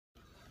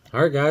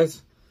All right,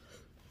 guys.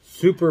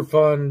 Super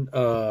fun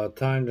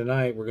time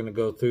tonight. We're going to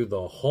go through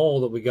the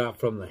haul that we got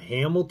from the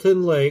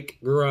Hamilton Lake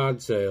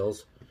garage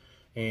sales.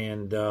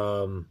 And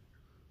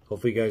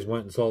hopefully you guys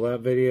went and saw that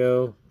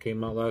video.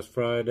 Came out last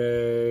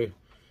Friday.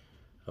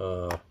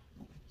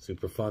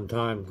 Super fun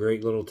time.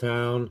 Great little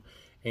town.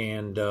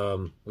 And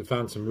we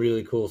found some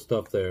really cool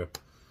stuff there.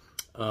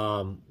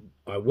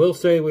 I will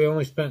say we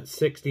only spent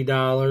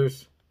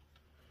 $60.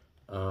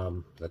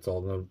 That's all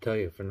I'm going to tell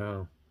you for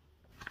now.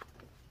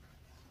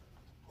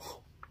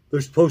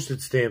 There's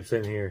postage stamps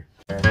in here.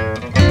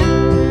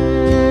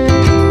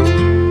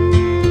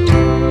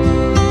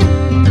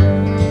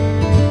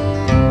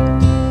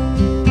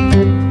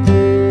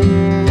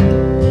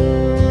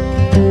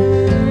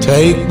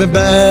 Take me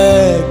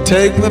back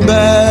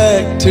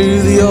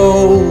to the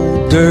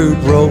old dirt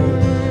road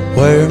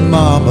where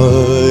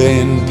Mama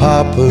and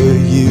Papa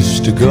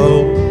used to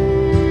go.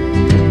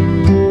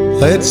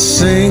 Let's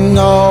sing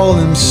all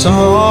them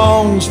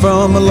songs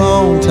from a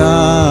long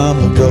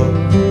time ago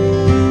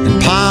and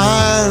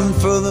pine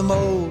for them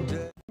old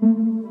days.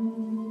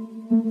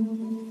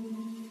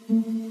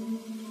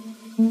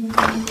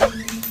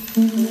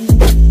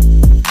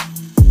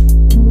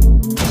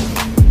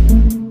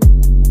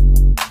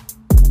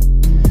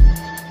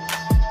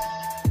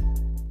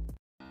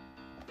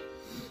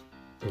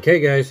 Okay,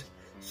 guys,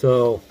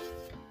 so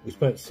we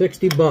spent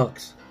 60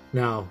 bucks.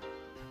 Now,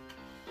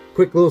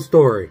 quick little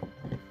story.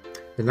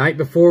 The night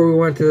before we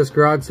went to this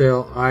garage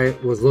sale, I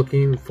was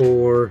looking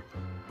for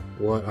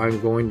what I'm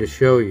going to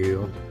show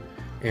you,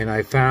 and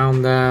I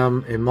found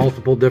them in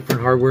multiple different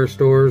hardware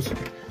stores,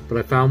 but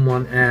I found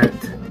one at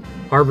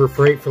Harbor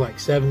Freight for like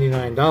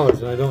 $79,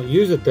 and I don't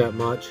use it that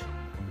much.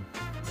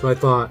 So I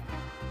thought,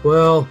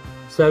 well,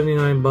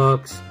 79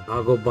 bucks,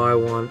 I'll go buy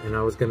one, and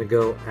I was going to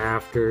go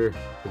after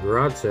the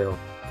garage sale.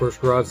 First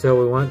garage sale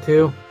we went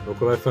to, look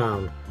what I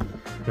found.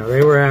 Now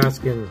they were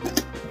asking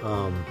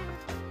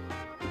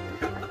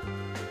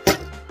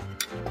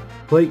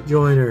plate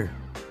joiner,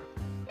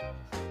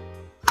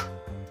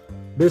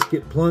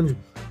 biscuit plunger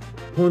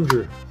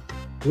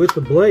with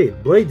the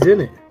blade's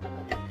in it.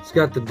 It's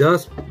got the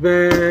dust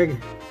bag.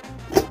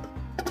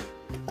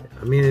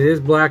 I mean, it is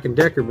Black &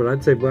 Decker, but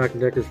I'd say Black &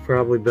 Decker is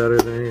probably better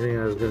than anything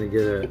I was going to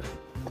get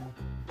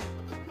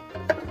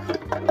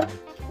at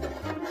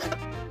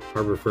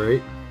Harbor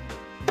Freight.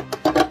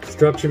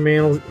 Instruction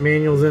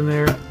manuals in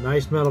there.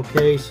 Nice metal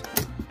case.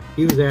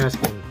 He was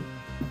asking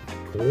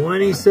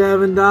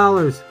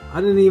 $27. I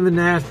didn't even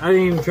ask. I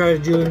didn't even try to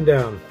Jew him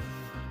down.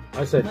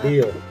 I said,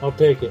 deal. I'll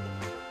take it.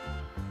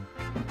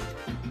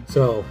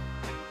 So,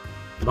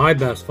 my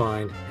best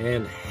find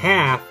and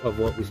half of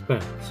what we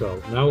spent.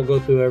 So, now we'll go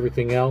through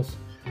everything else,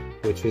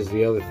 which is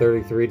the other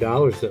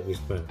 $33 that we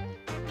spent.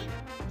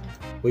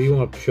 What do you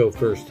want to show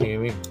first,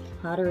 Tammy?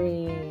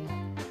 Pottery.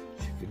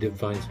 We did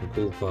find some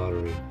cool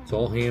pottery. It's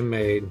all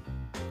handmade,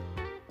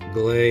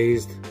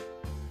 glazed,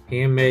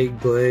 handmade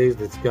glazed.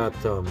 It's got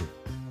the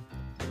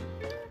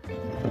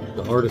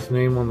artist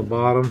name on the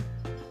bottom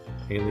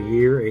and the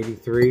year,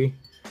 83.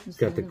 It's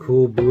got the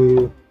cool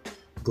blue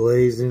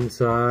glaze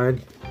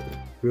inside.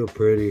 Real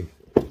pretty.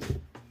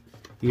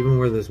 Even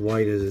where this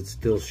white is, it's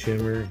still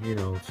shimmer, you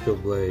know, it's still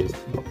glazed.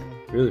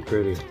 Really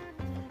pretty.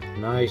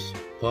 Nice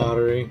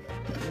pottery.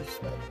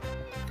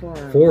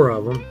 Four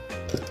of them.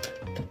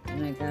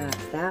 And I got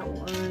that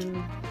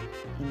one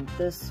and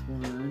this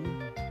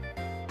one.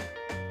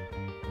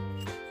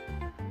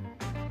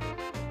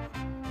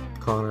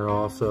 Connor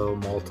also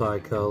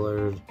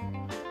multicolored.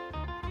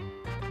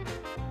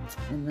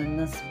 And then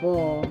this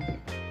bowl.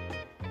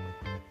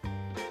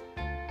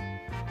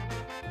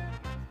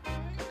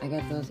 I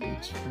got those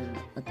each for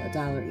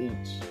 $1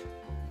 each,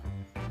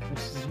 which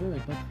is really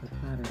good for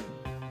pottery.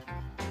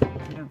 I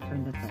don't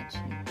find it that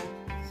cheap.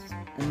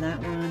 And that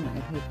one I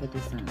paid 50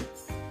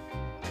 cents.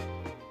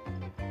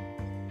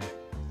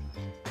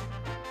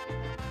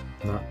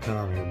 Not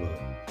Connor, but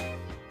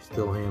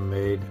still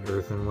handmade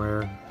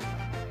earthenware.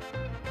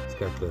 It's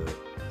got the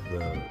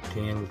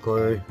tan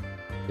clay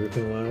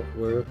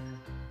earthenware.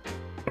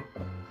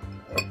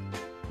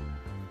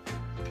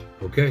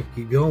 Okay,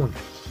 keep going.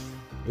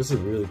 This is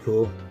really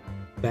cool.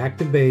 Back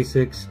to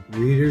Basics,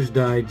 Reader's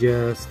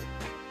Digest,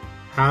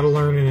 How to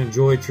Learn and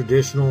Enjoy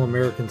Traditional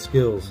American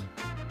Skills.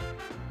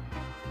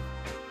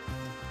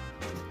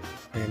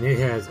 And it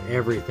has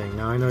everything.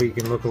 Now I know you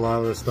can look a lot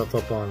of this stuff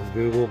up on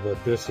Google,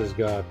 but this has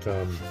got,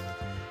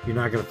 you're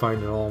not going to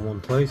find it all in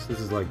one place. This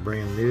is like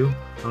brand new.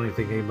 I don't even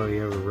think anybody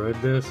ever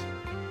read this.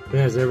 It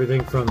has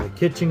everything from the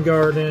kitchen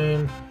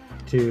garden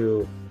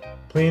to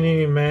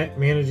planning and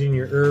managing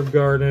your herb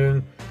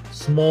garden.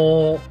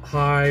 Small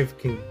hive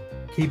can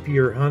keep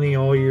your honey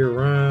all year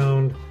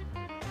round.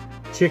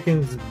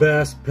 Chicken's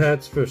best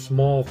pets for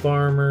small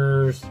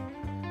farmers.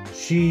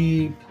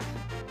 Sheep.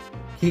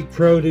 Keep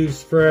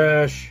produce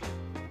fresh.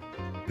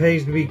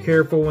 Pays to be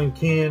careful when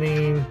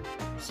canning.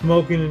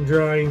 Smoking and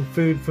drying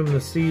food from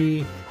the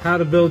sea. How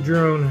to build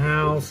your own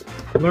house.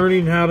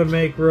 Learning how to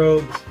make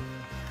ropes.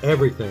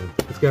 Everything.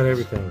 It's got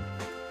everything.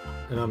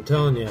 And I'm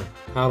telling you,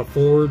 how to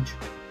forge.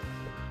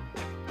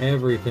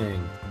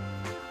 Everything.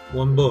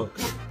 One book.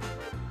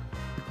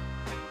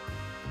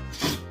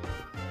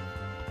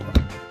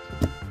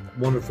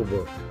 Wonderful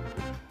book.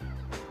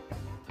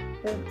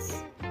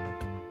 Boots.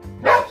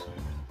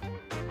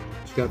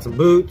 She's got some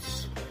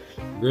boots.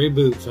 Gray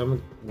boots.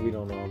 We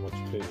don't know how much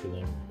you paid for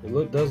them.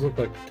 It does look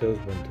like the toe's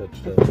been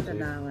touched up. It's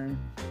 $1.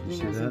 You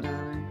see It's that?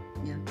 $1.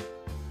 Yeah.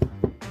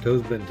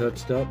 Toe's been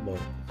touched up, but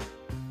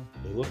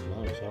they look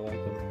nice. I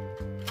like them.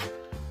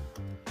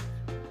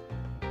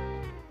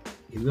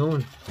 Keep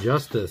going.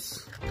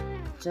 Justice.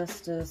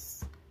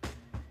 Justice.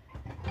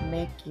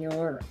 Make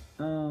your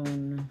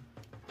own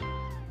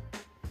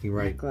You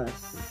write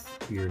necklace.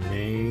 your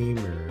name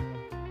or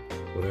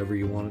whatever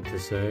you want it to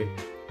say.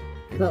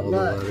 And But all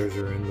look. the letters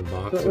are in the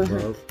box But look.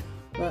 above.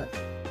 Look,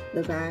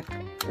 the back.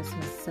 This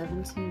was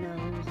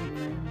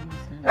 $17.90.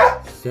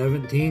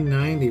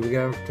 $17.90. We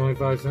got them for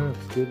 25 cents.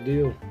 Good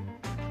deal.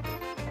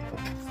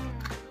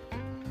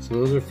 So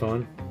those are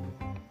fun.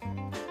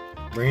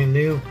 Brand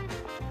new.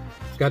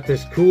 It's got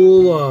this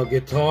cool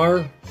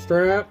guitar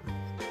strap.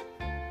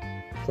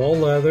 It's all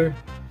leather.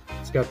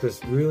 It's got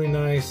this really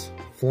nice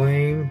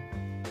flame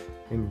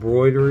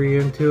embroidery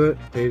into it.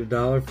 Paid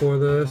 $1 for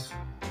this.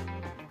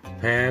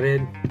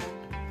 Padded.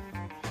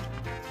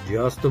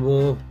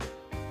 Adjustable.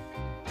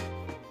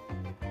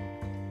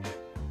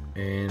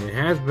 And it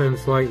has been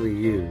slightly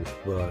used,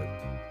 but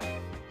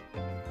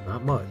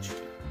not much.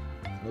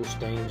 No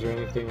stains or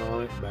anything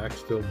on it. Back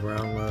still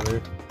brown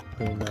leather.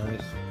 Pretty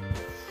nice.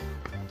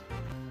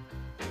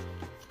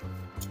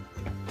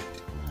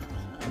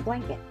 A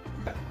blanket.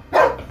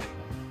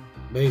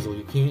 Basil,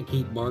 you can't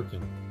keep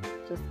barking.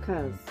 Just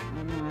cause. I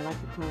don't know, I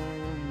like the color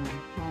and the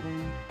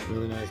pattern.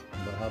 Really nice,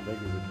 but how big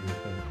is it, do you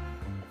think?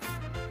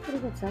 Pretty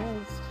good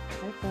sized.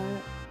 I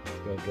thought. It's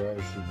got a dryer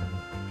sheet in it.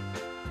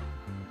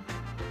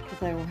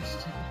 Because I washed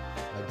it.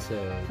 I'd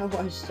say I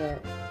washed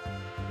it.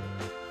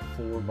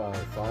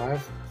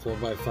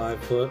 4x5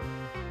 foot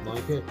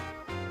blanket.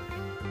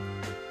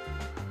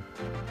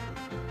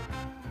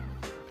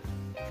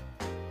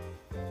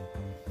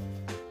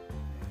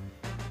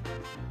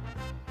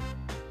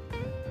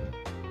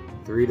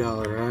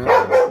 $3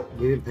 hat.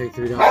 We didn't pay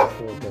 $3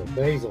 for it though.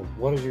 Basil,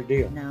 what is your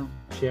deal? No.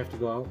 Does she have to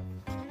go out?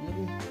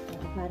 Maybe.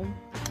 Patty?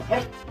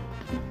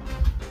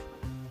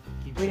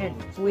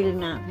 We did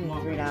not pay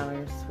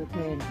 $3. We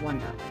paid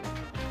 $1.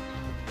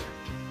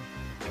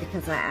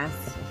 Because I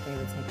asked if they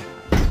would take it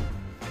out.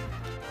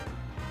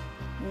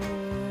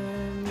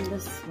 And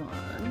this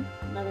one,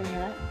 another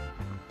hat.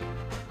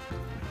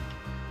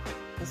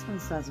 This one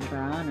says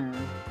Bronner.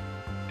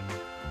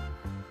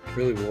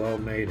 Really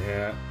well-made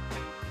hat.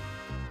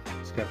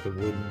 It's got the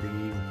wooden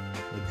bead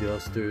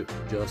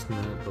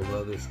adjustment, the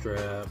leather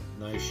strap,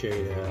 nice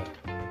shade hat.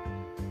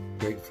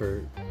 Great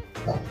for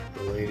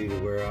the lady to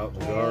wear out in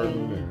the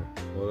garden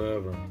or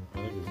whatever. I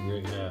think it's a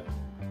great hat.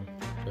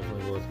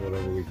 Definitely worth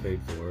whatever we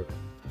paid for it.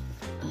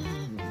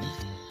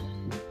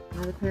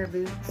 Another pair of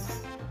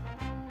boots.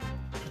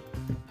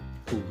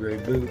 Cool gray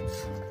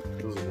boots.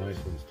 Those are nice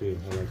ones too.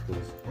 I like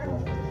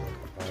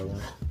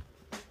those.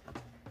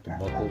 The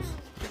buckles.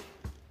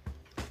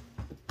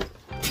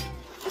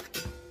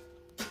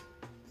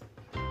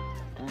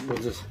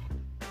 What's this?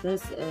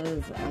 This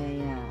is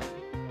a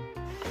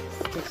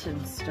Stitch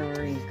and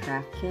Story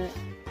craft kit.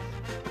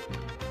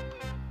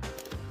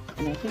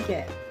 And I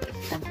think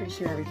I'm pretty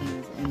sure everything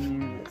is in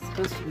there that's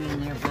supposed to be in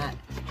there, but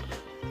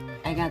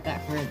I got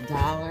that for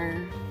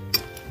 $1.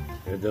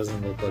 It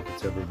doesn't look like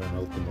it's ever been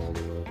opened all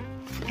the way.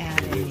 And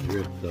It is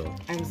ripped though.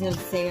 I was in a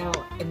sale,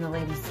 and the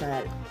lady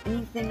said,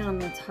 anything on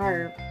the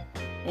tarp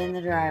in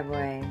the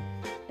driveway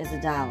is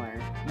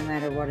 $1, no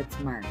matter what it's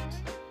marked.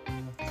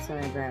 So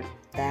I grabbed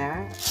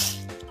that,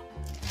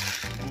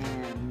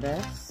 and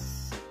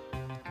this.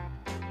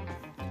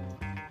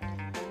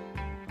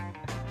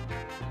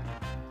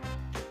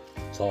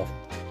 Soft.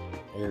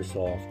 Air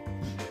soft.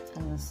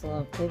 And this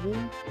little piggy.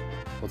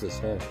 What's it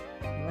say?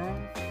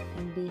 Laugh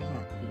and be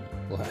happy.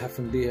 Laugh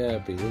and be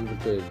happy. Look at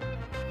the pig.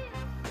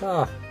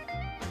 Ah!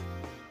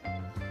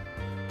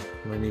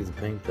 Might need to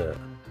paint that.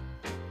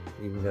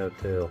 Even got a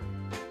tail.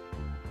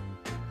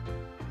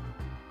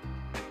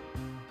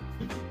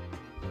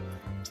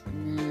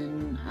 And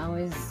then I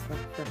always look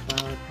for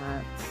flower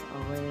pots,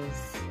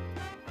 always.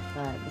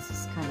 But this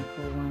is kind of a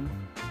cool one.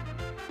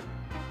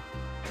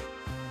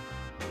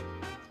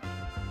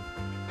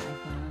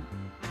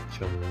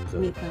 Show me those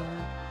We up.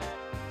 thought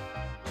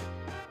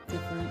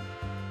different.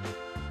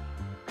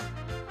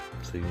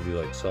 So you can do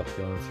like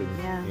succulents in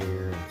Yeah.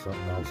 here and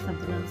something else. in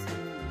Something there. else.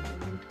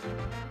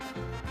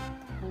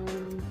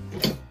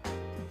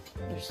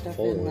 There's stuff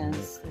Full, in isn't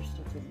this. There's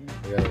stuff in this.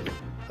 We got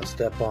a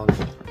step-on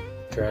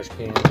trash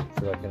can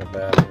for like in a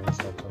bathroom or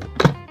something.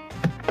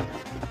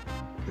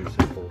 Pretty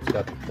simple. It's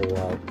got the pull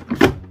out.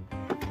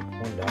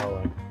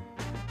 $1.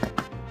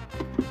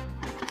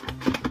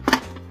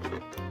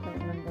 Don't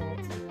remember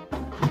what's in it.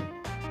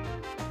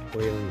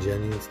 Waylon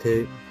Jennings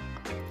tape.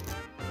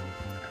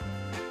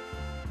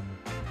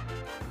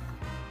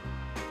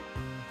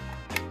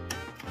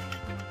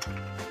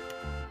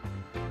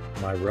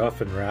 My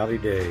rough and rowdy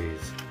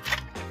days.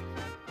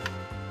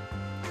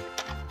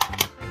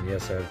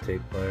 Yes, I have a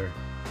tape player.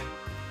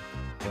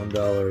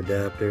 $1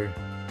 adapter.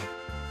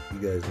 You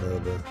guys know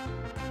the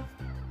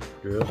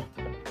drill.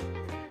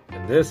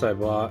 And this I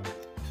bought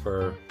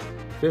for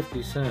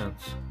 50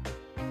 cents.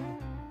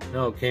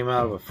 No, it came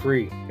out of a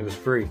free. It was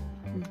free.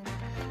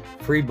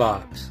 Free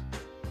box.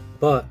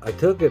 But I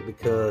took it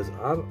because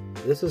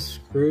this is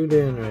screwed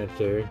in right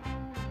there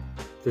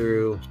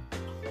through,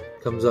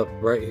 comes up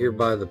right here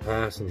by the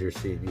passenger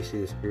seat. You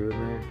see the screw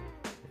in there?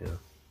 Yeah.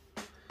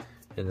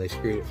 And they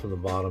screwed it from the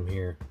bottom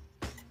here.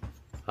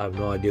 I have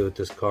no idea what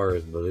this car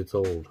is, but it's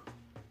old.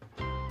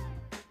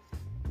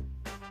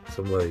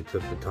 Somebody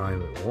took the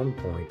time at one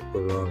point to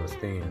put it on a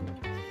stand.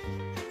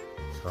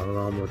 So I don't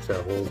know how much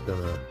that hole's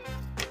gonna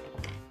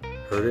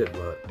hurt it,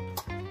 but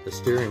the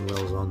steering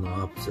wheel's on the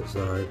opposite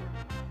side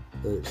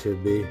that it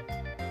should be. So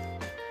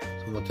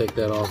I'm gonna take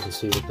that off and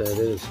see what that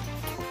is.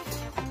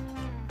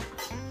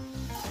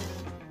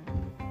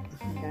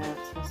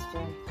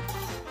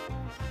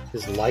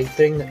 This light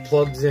thing that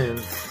plugs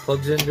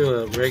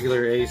into a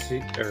regular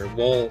AC or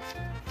wall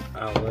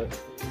outlet,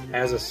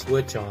 has a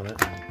switch on it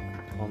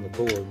on the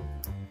cord.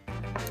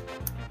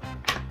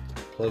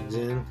 Plugs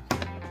in,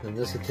 and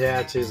this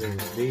attaches, and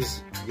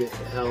these get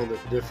held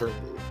at different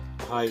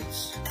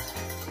heights.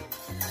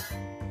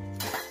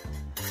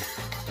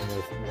 And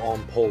they're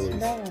on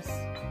pulleys.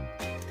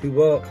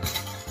 $2.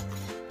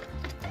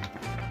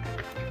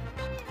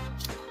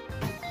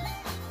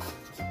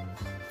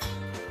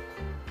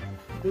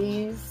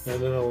 These. I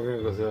don't know, we're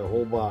gonna go through that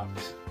whole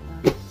box.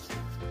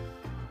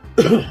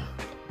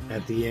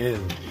 At the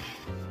end,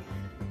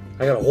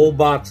 I got a whole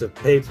box of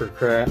paper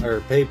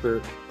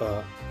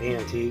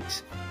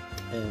antiques,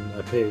 and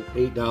I paid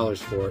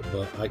 $8 for it,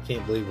 but I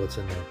can't believe what's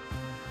in there.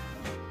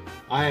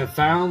 I have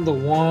found the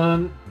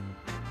one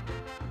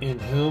in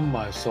whom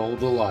my soul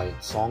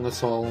delights. Song of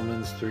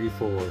Solomon's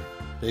 3:4.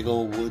 Big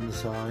old wooden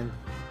sign.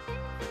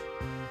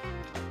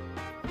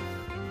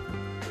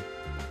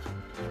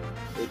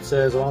 It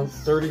says on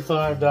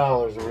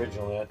 $35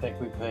 originally. I think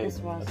we paid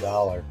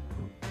 $1.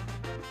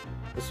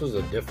 This was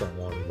a different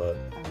one, but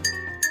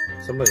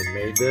somebody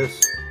made this.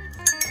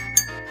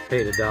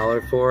 Paid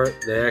 $1 for it.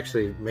 They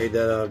actually made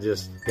that out of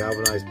just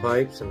galvanized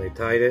pipes, and they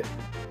tied it,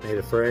 made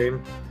a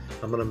frame.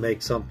 I'm gonna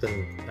make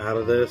something out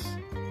of this.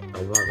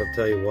 I'm not gonna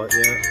tell you what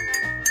yet,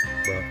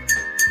 but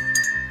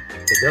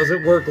it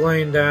doesn't work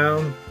laying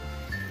down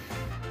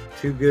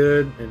too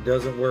good. It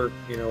doesn't work,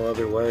 you know,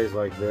 other ways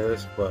like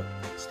this, but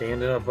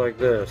standing up like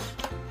this,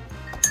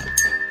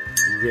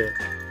 you get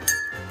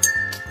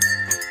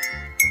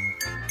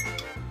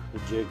the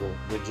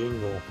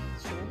jingle.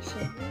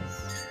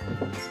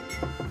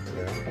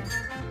 Yeah.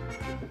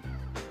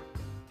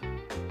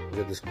 You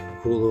got this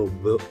cool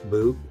little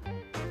boot.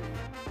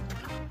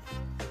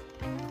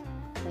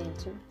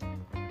 Planter.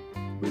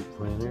 Boot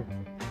planter.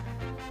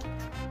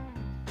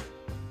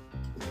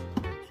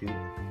 Cute. A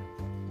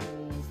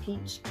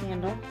peach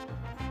candle.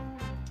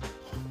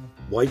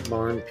 White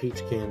Barn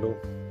peach candle.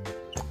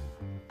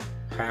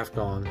 Half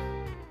gone.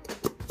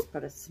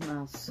 But it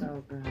smells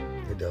so good.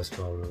 It does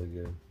smell really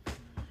good.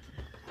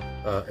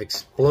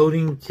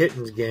 Exploding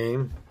Kittens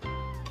game.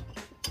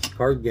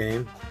 Card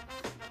game.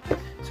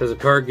 It says a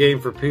card game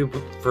for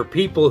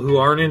people who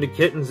aren't into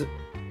kittens.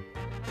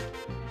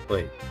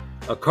 Wait.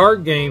 A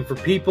card game for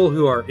people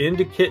who are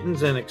into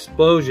kittens and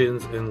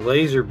explosions and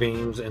laser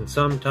beams and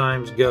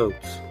sometimes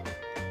goats.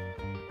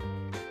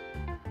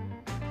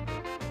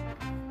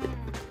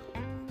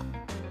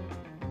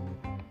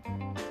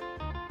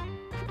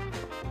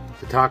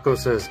 The taco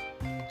says,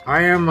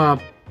 I am a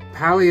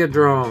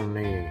palindrome.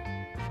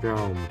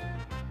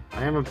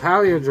 I am a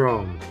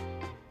palindrome.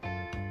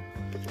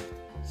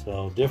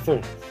 So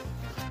different.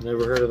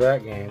 Never heard of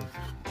that game.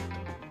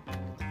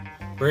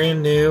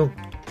 Brand new.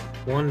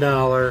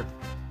 $1.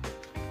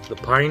 The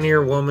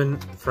Pioneer Woman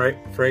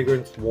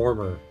Fragrance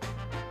Warmer.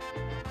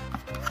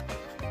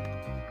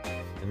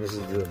 And this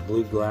is the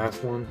blue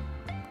glass one.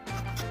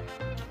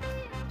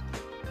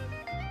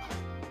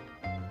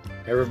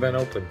 Never been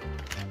opened.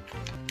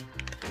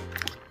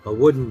 A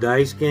wooden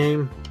dice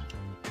game.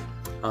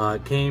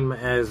 It came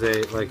as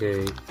an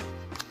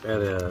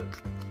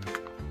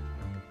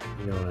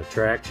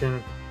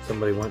attraction.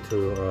 Somebody went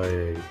to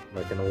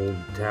an old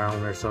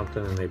town or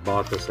something, and they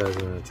bought this as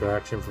an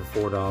attraction for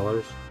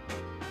 $4.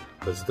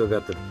 But it's still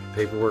got the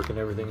paperwork and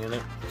everything in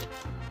it.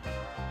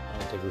 I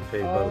don't think we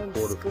paid about a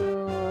quarter for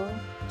it.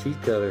 Cheese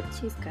cutter.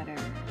 Cheese cutter.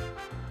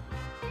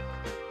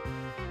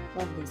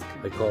 Love these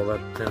cutters. They call that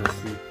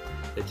Tennessee.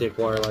 They take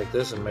wire like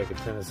this and make a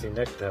Tennessee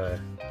necktie.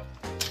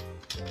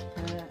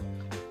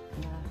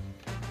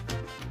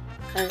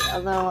 A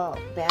little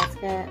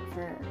basket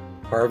for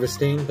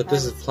harvesting, but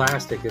this is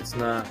plastic. It's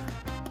not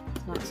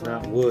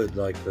wood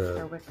like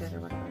or wicked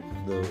or whatever.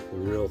 The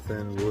real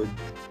thin wood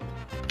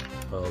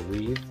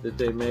weave that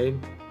they made.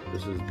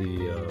 This is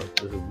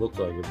this looks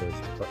like it, but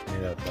it's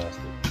made out of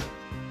plastic.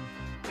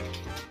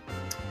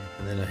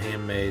 And then a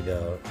handmade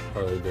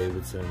Harley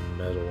Davidson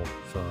metal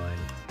sign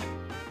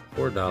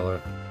for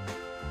 $1.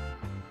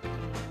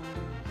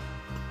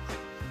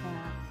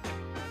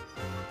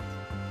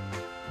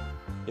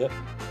 Yep.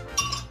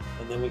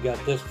 And then we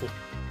got this for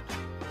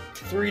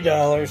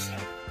 $3.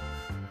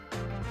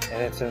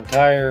 And it's an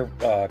entire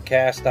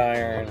cast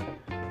iron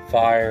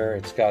fire.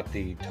 It's got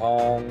the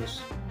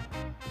tongs,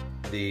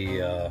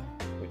 the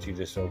which you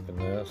just opened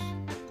this.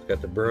 It's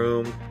got the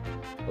broom,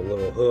 a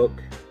little hook,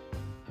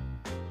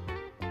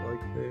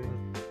 like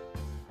thing,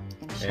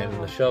 and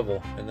the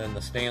shovel, and then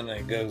the stand that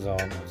it goes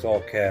on. It's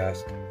all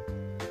cast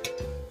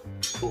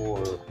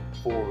or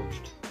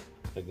forged,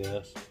 I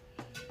guess.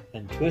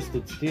 And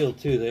twisted steel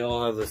too. They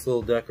all have this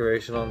little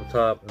decoration on the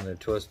top, and they're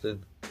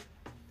twisted.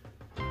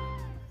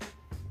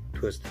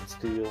 Twisted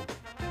steel.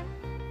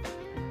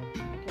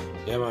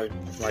 Yeah,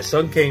 my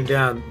son came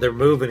down. They're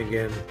moving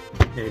again,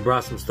 and he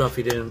brought some stuff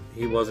he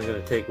wasn't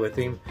going to take with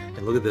him.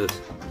 And look at this,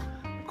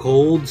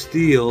 cold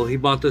steel. He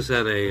bought this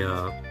at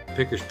a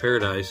Picker's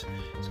Paradise.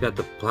 It's got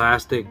the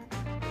plastic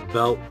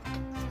belt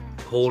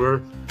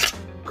holder,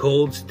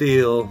 cold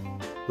steel.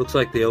 Looks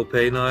like the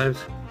Opay knives.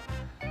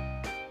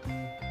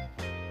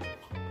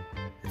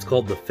 It's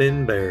called the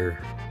Fin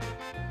Bear.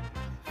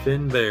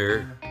 Fin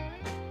Bear.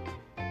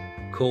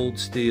 Cold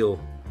steel.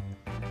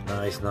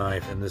 Nice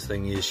knife, and this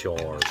thing is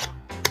sharp.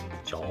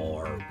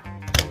 Sharp.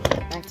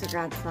 Back to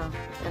garage sale.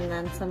 And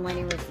then some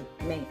lady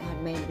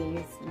had made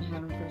these and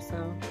had them for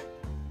sale.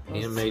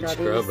 Handmade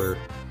scrubber.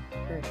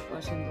 For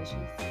washing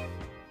dishes.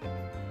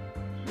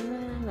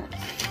 And then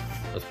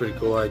That's a pretty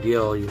cool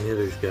idea, all you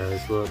knitters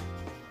guys. Look.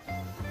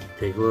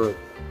 Take a look.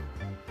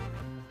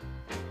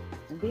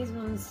 and these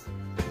ones.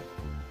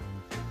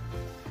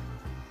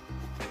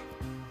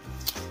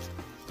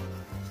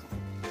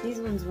 These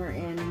ones were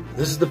in.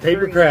 This is the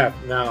paper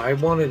craft. Now, I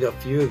wanted a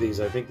few of these.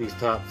 I think these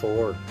top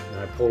 4. And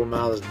I pulled them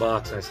out of this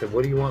box and I said,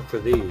 what do you want for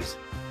these?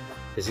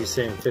 Because he's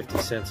saying 50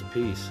 cents a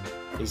piece.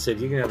 He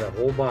said, you can have that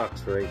whole box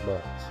for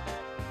 $8.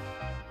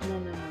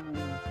 No.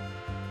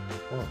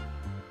 Oh.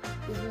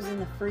 This was in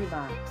the free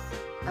box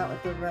out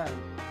at the road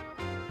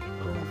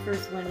when we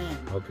first went in.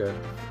 Okay.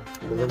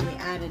 And then we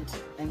added,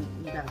 and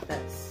you got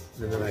this.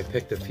 And then I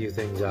picked a few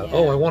things out. Yeah.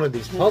 Oh, I wanted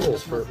these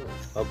puzzles for...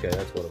 Puzzles. Okay,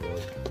 that's what it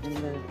was. And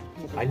the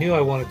paper. I knew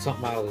I wanted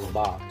something out of this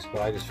box,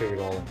 but I just figured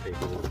all the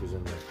paperwork was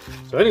in there.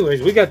 So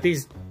anyways, we got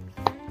these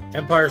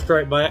Empire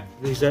Strike Back.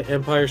 These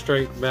Empire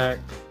Strike Back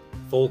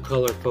full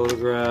color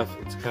photograph.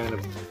 It's kind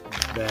of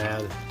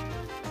bad,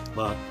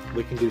 but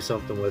we can do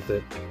something with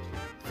it.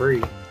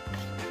 Free.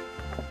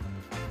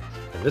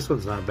 And this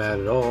one's not bad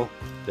at all.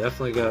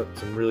 Definitely got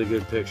some really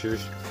good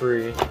pictures.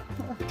 Free.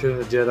 Return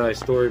of the Jedi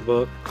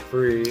storybook.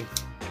 Free.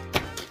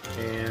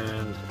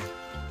 And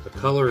the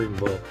coloring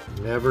book.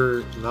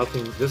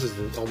 Nothing. This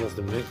is almost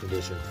a mint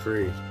condition.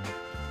 Free.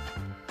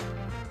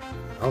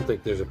 I don't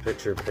think there's a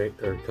picture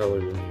or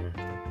colored in here.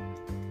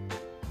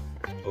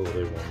 Oh,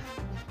 there's one.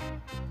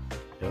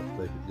 Yep,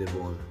 they did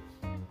one.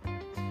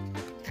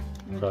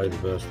 Probably the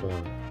best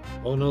one.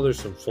 Oh no, there's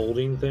some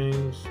folding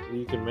things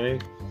you can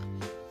make.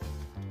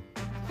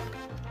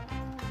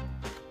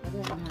 I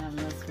didn't have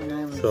this when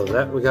I was. So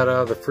that we got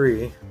out of the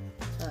free.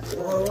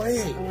 Oh,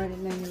 wait. I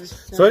didn't know you were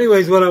So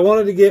anyways, what I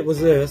wanted to get was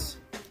this.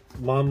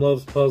 Mom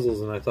loves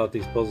puzzles, and I thought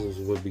these puzzles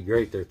would be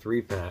great. They're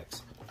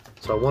 3-packs.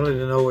 So I wanted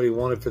to know what he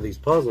wanted for these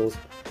puzzles,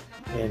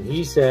 and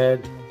he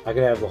said I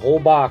could have the whole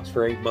box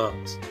for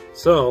 $8.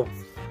 So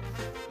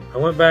I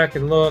went back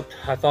and looked.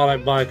 I thought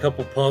I'd buy a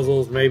couple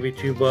puzzles, maybe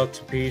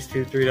 $2 a piece,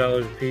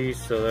 $3 a piece.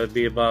 So that'd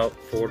be about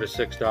 $4 to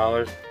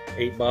 $6,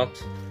 $8.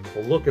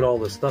 Well, look at all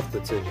the stuff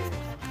that's in here.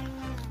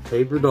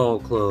 Paper doll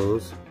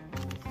clothes.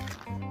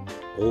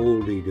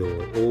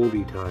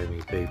 Oldie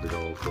timey paper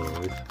doll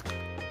clothes.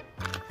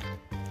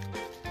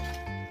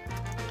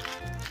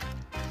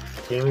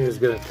 Tammy was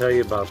going to tell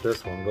you about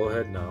this one. Go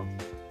ahead now.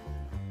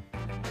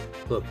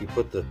 Look, you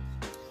put the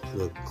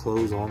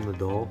clothes on the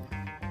doll.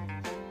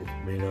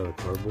 It's made out of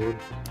cardboard.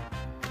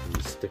 And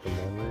you stick them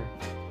on there.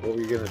 What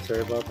were you going to say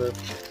about this?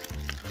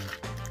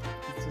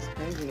 It's just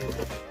crazy.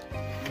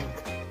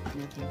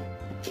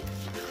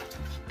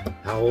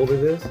 How old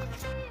it is?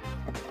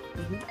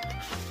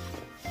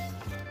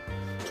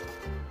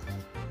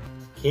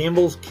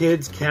 Campbell's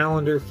Kids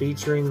Calendar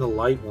featuring the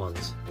light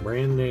ones.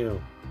 Brand new.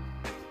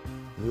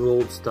 New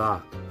old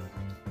stock.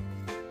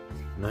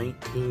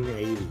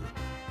 1980.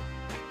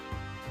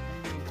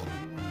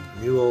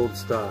 New old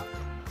stock.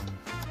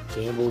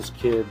 Campbell's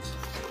Kids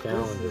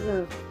Calendar. This is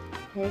a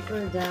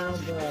paper doll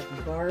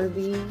book.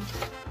 Barbie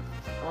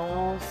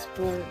All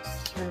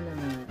Sports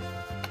Tournament.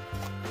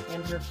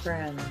 And her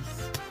friends.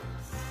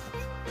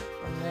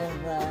 And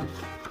then the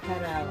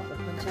cutout, the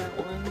punch out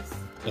ones.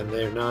 And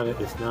they're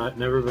not,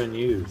 never been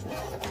used.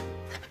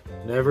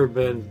 Never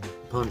been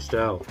punched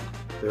out.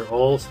 They're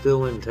all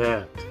still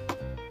intact.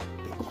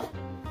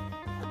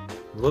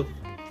 Look,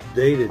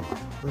 dated.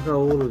 Look how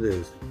old it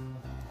is.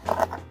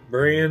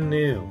 Brand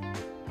new.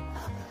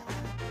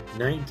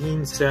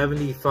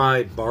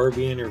 1975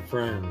 Barbie and her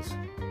friends.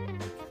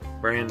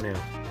 Brand new.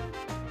 That's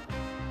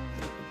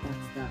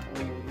that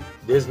old.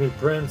 Disney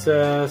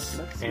Princess.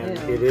 Looks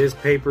And new. it is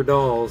paper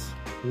dolls.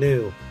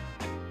 New.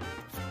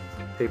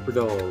 Paper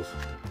dolls.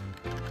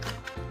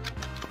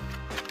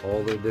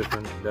 All their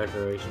different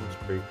decorations.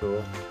 Pretty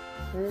cool.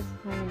 First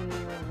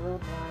pioneer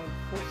worldwide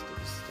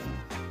postage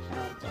stamp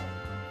album.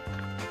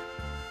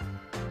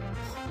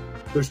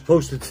 There's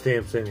postage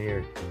stamps in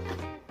here.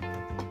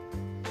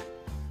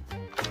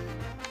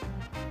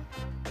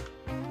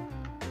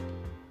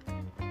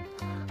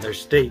 There's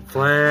state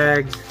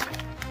flags,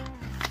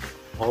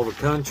 all the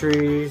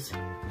countries.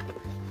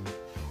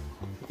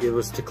 Give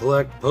us to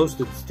collect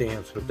postage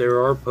stamps, but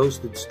there are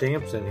postage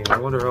stamps in here. I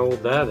wonder how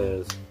old that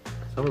is.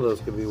 Some of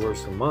those could be worth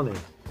some money.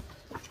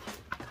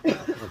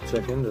 I'll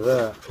check into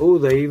that. Oh,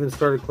 they even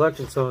started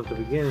collecting some at the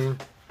beginning.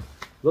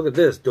 Look at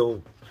this,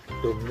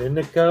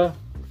 Dominica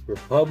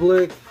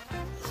Republic.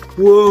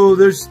 Whoa,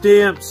 there's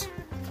stamps.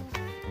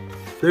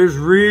 There's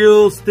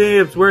real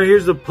stamps.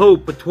 Here's the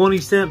Pope, a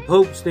 20-cent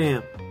Pope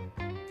stamp.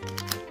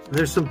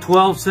 There's some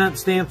 12-cent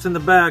stamps in the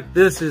back.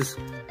 This is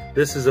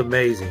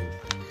amazing.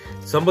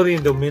 Somebody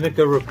in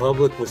Dominica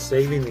Republic was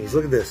saving these.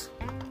 Look at this.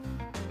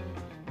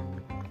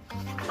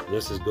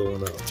 This is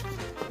going up.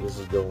 This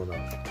is going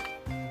up.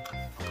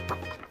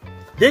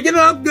 Digging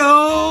up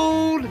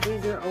gold!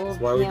 These are old. That's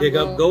why we dig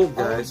up gold,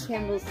 guys. Old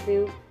Campbell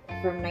soup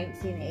from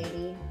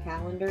 1980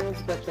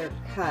 calendars, but they're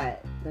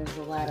cut. There's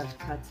a lot of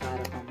cuts out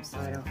of them, so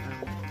I don't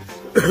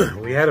know.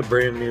 We had a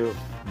brand new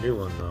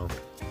one though.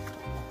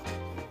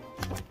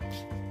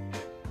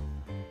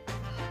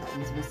 That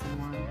one's missing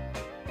one.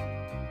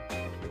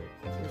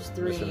 There's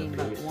three,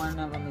 but one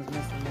of them is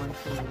missing one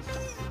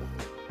piece.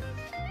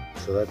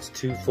 So that's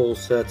 2 full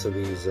sets of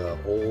these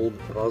old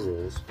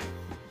puzzles,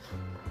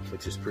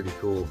 which is pretty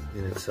cool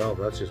in itself.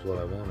 That's just what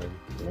I wanted.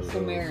 Miss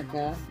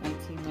America,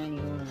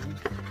 1991.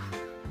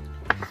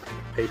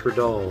 Paper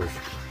dolls.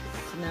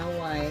 Snow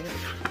White.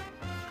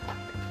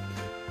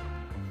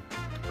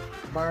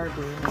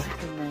 Barbie,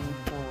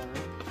 1994.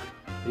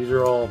 These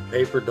are all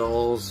paper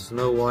dolls.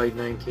 Snow White,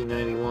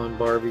 1991.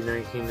 Barbie,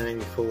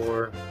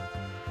 1994.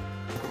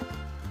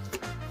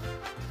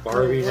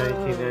 Barbie,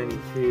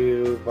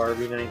 1992.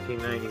 Barbie,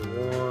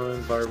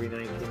 1991. Barbie,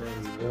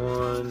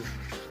 1991.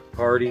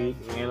 Party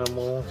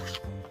Animal.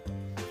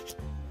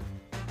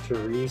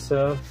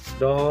 Teresa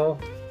doll.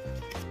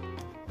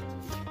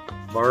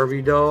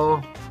 Barbie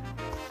doll.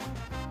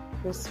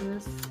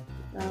 Christmas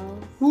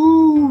dolls.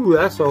 Woo,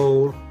 that's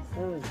old.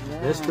 So is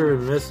that. Mr.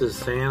 and Mrs.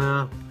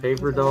 Santa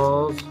paper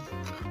dolls.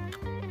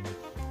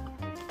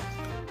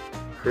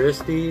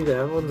 Christy,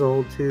 that one's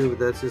old too,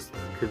 but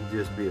could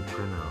just be a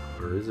printout.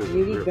 Or is it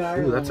Judy a real?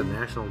 Garland. Ooh, that's a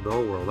National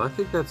Doll World. I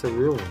think that's a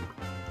real one.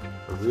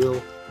 A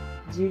real.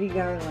 Judy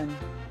Garland.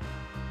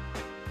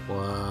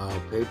 Wow,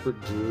 paper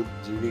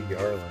Judy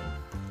Garland.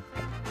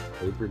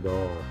 Paper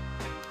doll.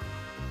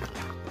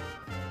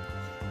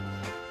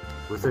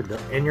 With her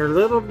and your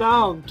little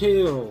dog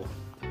too.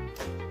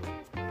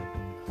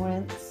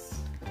 Quince.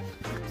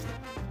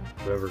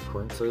 Whoever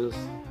Quince is.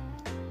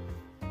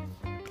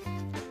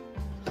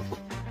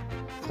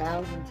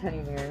 Dolls and teddy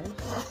bears.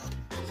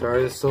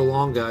 Sorry it's so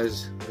long,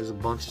 guys. There's a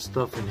bunch of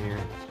stuff in here.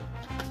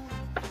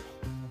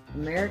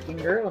 American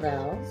Girl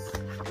dolls.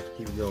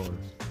 Keep going.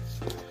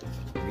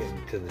 We're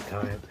getting to the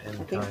time.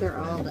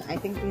 I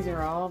think these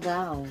are all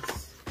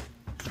dolls.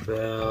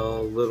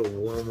 Belle, Little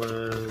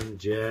Woman,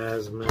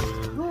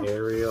 Jasmine,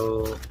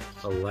 Ariel,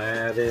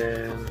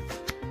 Aladdin,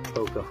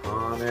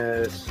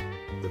 Pocahontas,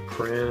 the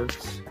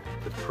Prince,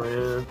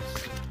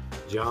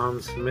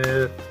 John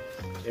Smith,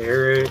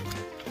 Eric,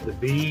 the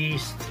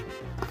Beast,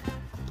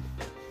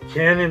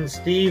 Ken and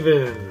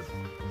Steven.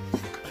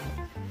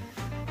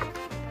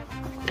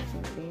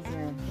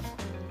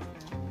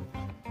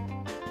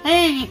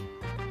 Hey!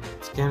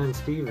 It's Ken and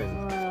Steven.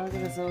 Oh, look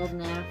at this old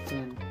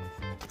napkin.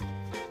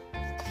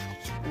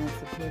 And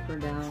it's a paper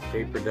doll.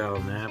 Paper doll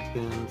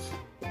napkins.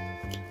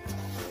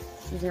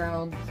 These are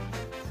old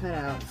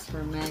cutouts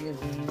for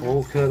magazines.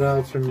 Old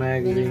cutouts from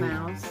magazines. Minnie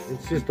Mouse.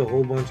 It's just a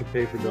whole bunch of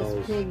paper dolls.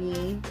 Miss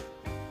Piggy.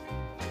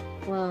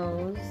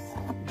 Clothes.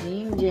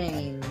 Jean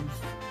James.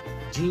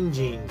 Jean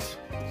Jeans.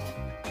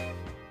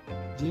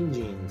 Jean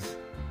Jeans.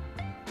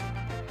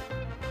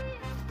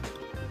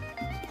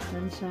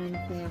 Sunshine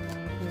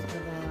Family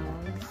paper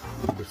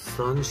dolls. The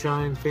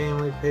Sunshine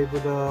Family paper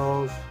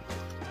dolls.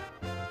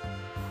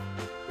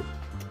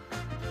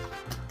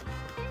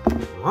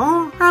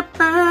 Oh, happy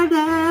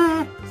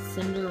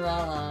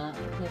Cinderella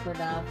paper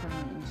doll from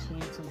the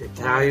Enchanted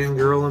Italian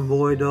Girl and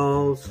Boy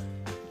dolls.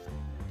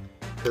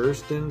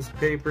 Kirsten's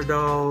paper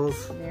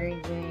dolls.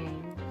 Mary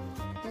Jane.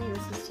 Hey,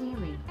 this is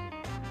Tammy.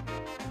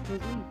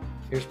 Here's me.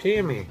 Here's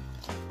Tammy.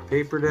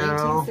 Paper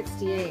doll.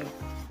 1968.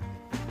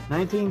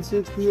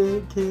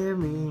 1968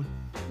 Tammy.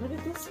 Look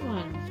at this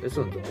one. This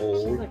one's She's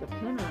old. like a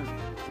pinup.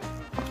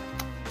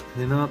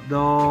 Pin-up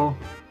doll.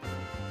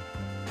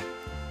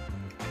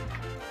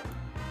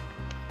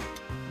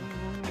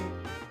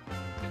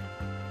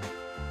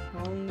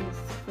 Holly's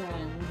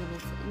friends, and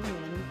it's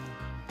Ian.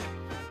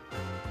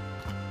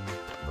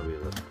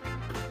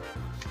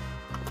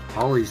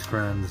 Holly's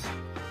friends.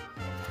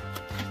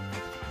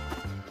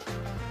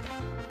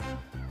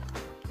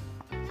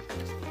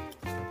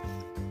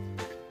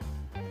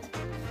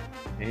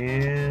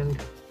 And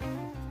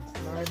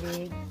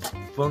Barbie.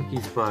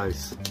 Funky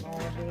Spice.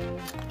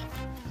 Barbie.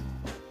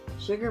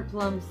 Sugar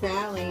Plum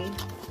Sally.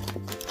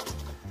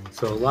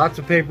 So lots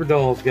of paper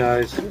dolls,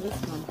 guys. Look at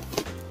this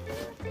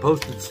one.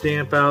 Postage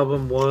stamp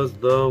album was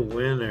the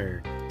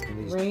winner.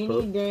 And these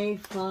Rainy day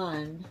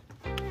fun.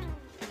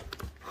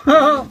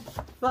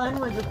 Fun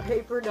with a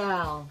paper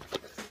doll.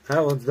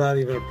 That one's not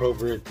even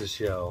appropriate to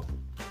show.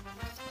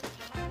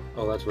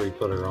 Oh, that's where you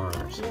put her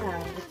arms.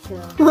 Yeah, it's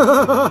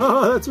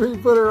That's where you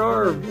put her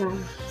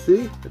arms.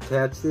 See?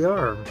 Attach the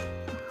arm.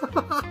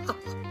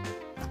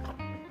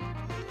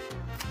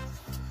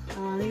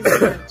 Oh, these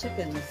are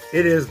chickens.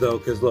 It is though,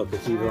 because look,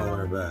 it's even on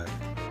her back.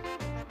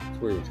 That's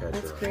where you attach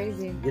That's her arm.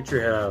 crazy. Get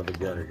your head out of the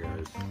gutter,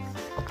 guys.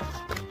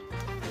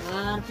 A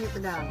lot of paper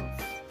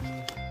dolls.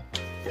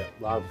 Yeah,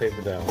 a lot of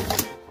paper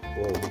dolls.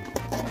 Whoa.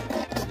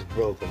 I just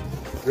broke them.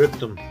 Ripped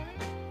them.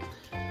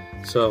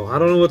 So, I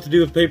don't know what to do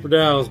with paper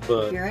dolls, If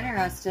but you're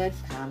interested,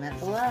 comment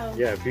below.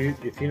 yeah,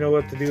 if you know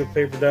what to do with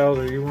paper dolls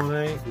or you want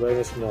any, let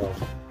us know.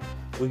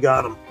 We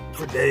got them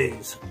for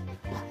days.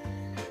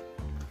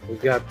 We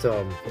got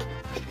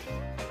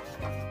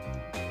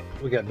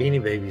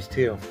Beanie Babies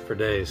too for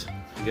days.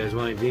 If you guys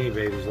want any Beanie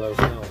Babies, let us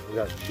know. We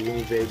got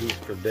Beanie Babies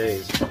for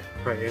days.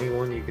 Probably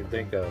anyone you can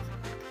think of.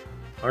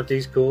 Aren't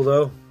these cool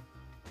though?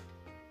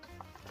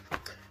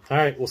 All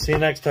right, we'll see you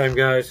next time,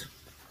 guys.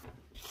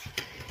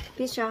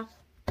 Peace, y'all.